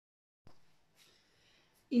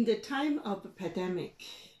In the time of a pandemic,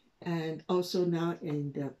 and also now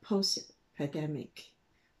in the post-pandemic,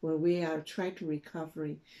 where we are trying to recover,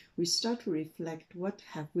 we start to reflect what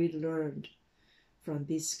have we learned from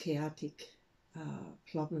these chaotic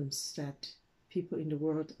problems that people in the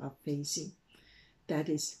world are facing. That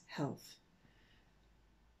is health.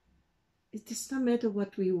 It does not matter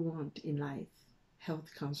what we want in life. Health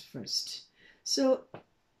comes first. So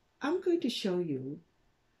I'm going to show you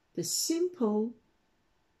the simple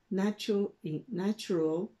natural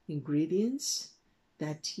ingredients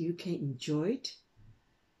that you can enjoy it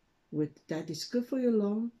with, that is good for your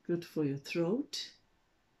lung, good for your throat,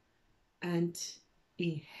 and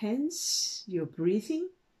enhance your breathing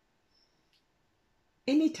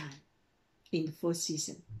anytime in the 4th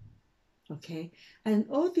season. Okay, and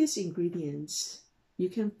all these ingredients you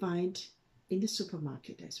can find in the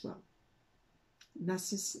supermarket as well.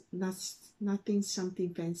 Nothing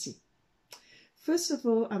something fancy. First of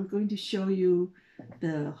all, I'm going to show you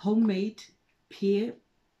the homemade pear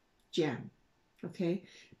jam. Okay,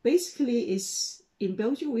 basically, is in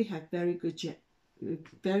Belgium we have very good jam,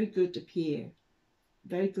 very good pear,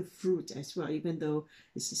 very good fruit as well, even though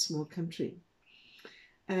it's a small country.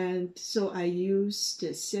 And so I use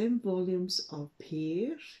the same volumes of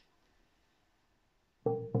pear,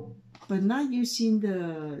 but not using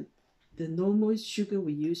the normal sugar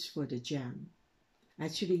we use for the jam.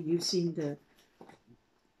 Actually using the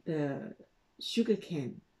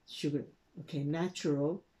sugarcane sugar, okay,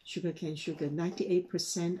 natural sugarcane sugar,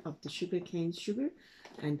 98% of the sugarcane sugar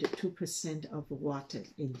and 2% of water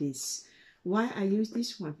in this. Why I use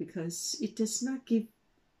this one? Because it does not give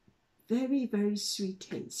very, very sweet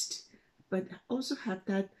taste, but also have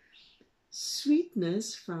that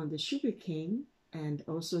sweetness from the sugarcane and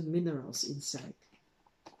also minerals inside.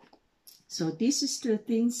 So this is the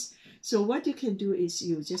things. So what you can do is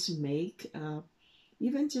you just make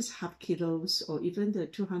even just half kilos or even the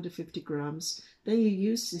 250 grams. Then you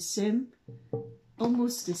use the same,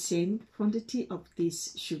 almost the same quantity of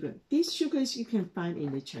this sugar. These sugars you can find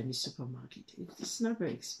in the Chinese supermarket. It's not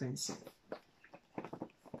very expensive.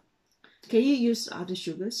 Can you use other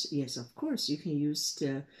sugars? Yes, of course. You can use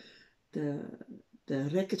the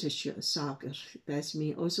regular sugar. That's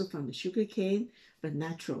mean also from the sugar cane, but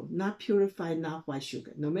natural, not purified, not white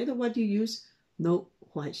sugar. No matter what you use, no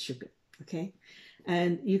white sugar. Okay,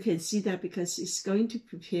 and you can see that because it's going to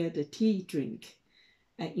prepare the tea drink,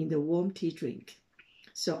 in the warm tea drink.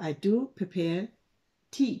 So I do prepare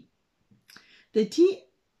tea. The tea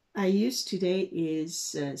I use today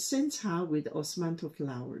is sencha with osmanthus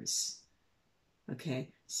flowers. Okay,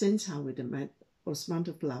 sencha with the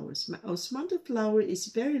osmanthus flowers. Osmanthus flower is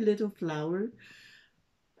very little flower.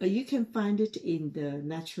 You can find it in the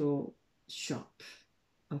natural shop.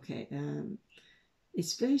 Okay,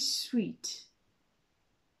 it's very sweet.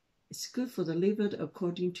 It's good for the liver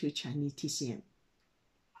according to Chinese TCM.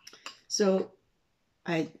 So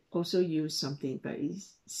I also use something very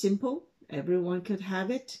simple. Everyone could have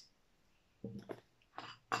it.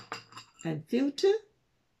 And filter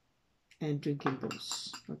and drinking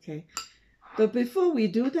bowls. Okay. But before we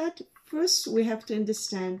do that, first we have to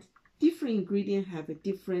understand different ingredients have a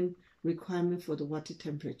different requirement for the water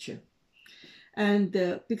temperature.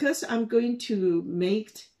 And because I'm going to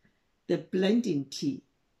make the blending tea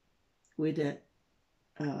with the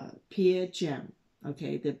pear jam,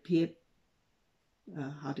 okay, the pear,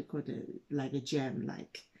 how to call it, like a jam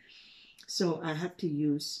like. So I have to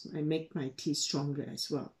use, I make my tea stronger as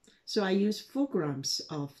well. So I use 4 grams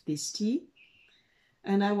of this tea,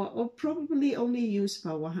 and I will probably only use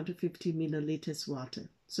about 150 milliliters water.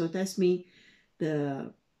 So that's mean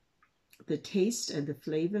the taste and the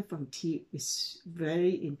flavor from tea is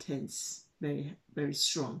very intense, very, very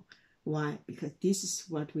strong. Why? Because this is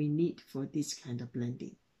what we need for this kind of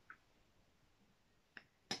blending.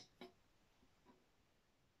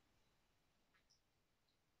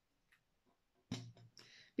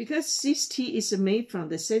 Because this tea is made from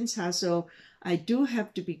the sencha, so I do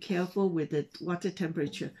have to be careful with the water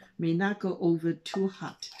temperature. May not go over too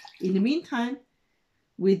hot. In the meantime,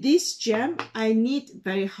 with this jam, I need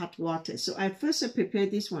very hot water. So I first prepare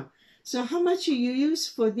this one. So how much you use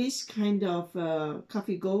for this kind of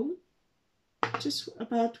coffee gold? Just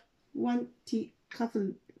about 1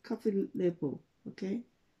 coffee label, okay?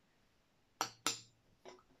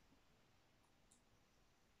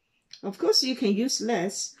 Of course, you can use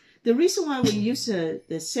less. The reason why we use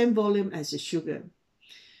the same volume as the sugar,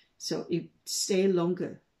 so it stays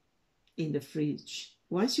longer in the fridge.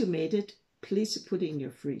 Once you made it, please put it in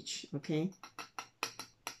your fridge, okay?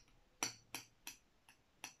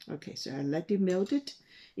 Okay, so I let it melt it.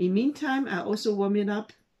 In the meantime, I also warm it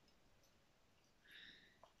up.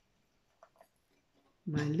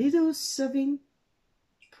 my little serving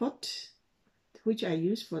pot, which I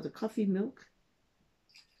use for the coffee milk.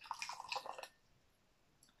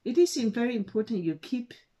 It is very important you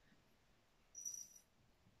keep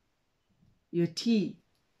your tea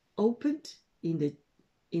opened in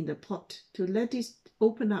the pot to let it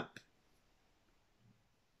open up.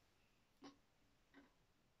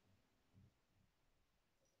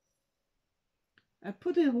 I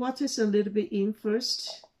put the waters a little bit in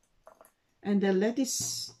first, and then let it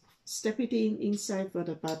step it inside for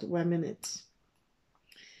about 1 minute.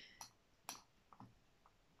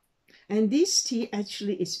 And this tea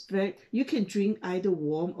actually is very, you can drink either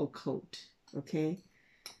warm or cold, okay?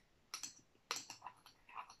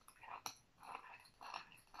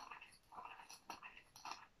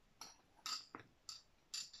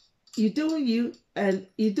 You don't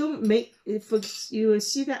make, you will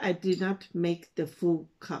see that I did not make the full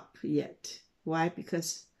cup yet. Why?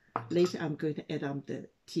 Because later I'm going to add on the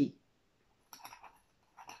tea.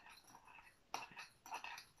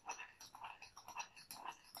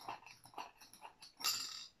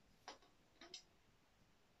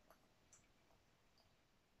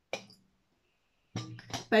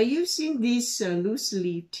 By using this loose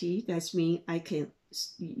leaf tea, that means I can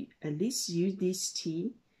at least use this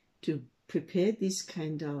tea to prepare this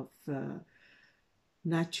kind of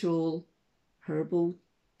natural herbal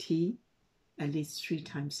tea at least 3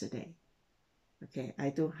 times a day. Okay,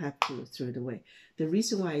 I don't have to throw it away. The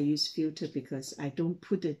reason why I use filter because I don't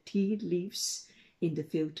put the tea leaves in the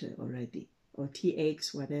filter already, or tea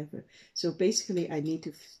eggs, whatever. So basically I need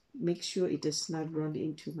to make sure it does not run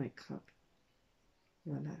into my cup.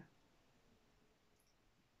 Voila.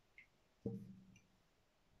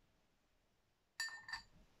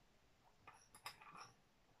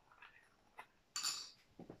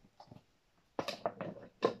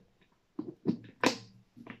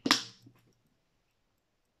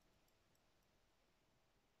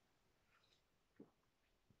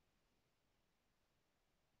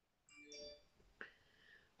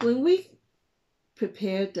 When we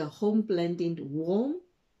prepare the home blending warm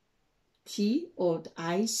tea or the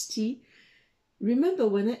iced tea, remember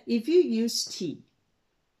if you use tea,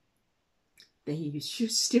 then you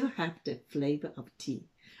should still have the flavor of tea.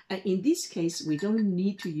 And in this case, we don't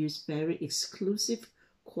need to use very exclusive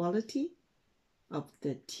quality of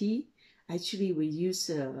the tea. Actually, we use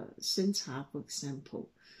sencha, for example,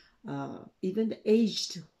 even the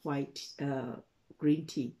aged white green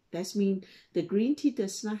tea. That means the green tea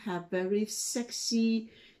does not have very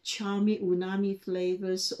sexy, charming umami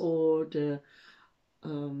flavors or the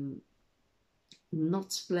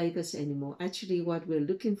nuts flavors anymore. Actually, what we're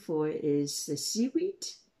looking for is the seaweed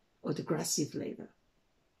or the grassy flavor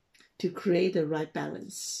to create the right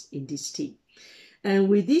balance in this tea. And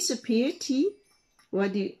with this Pear tea,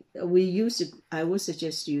 I would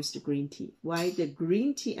suggest to use the green tea. Why? The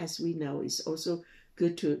green tea, as we know, is also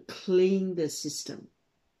good to clean the system.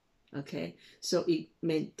 Okay, so it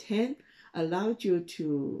allowed you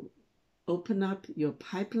to open up your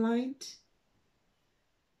pipeline,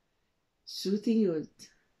 soothing your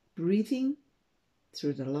breathing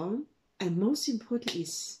through the lung, and most important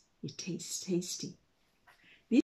is it tastes tasty.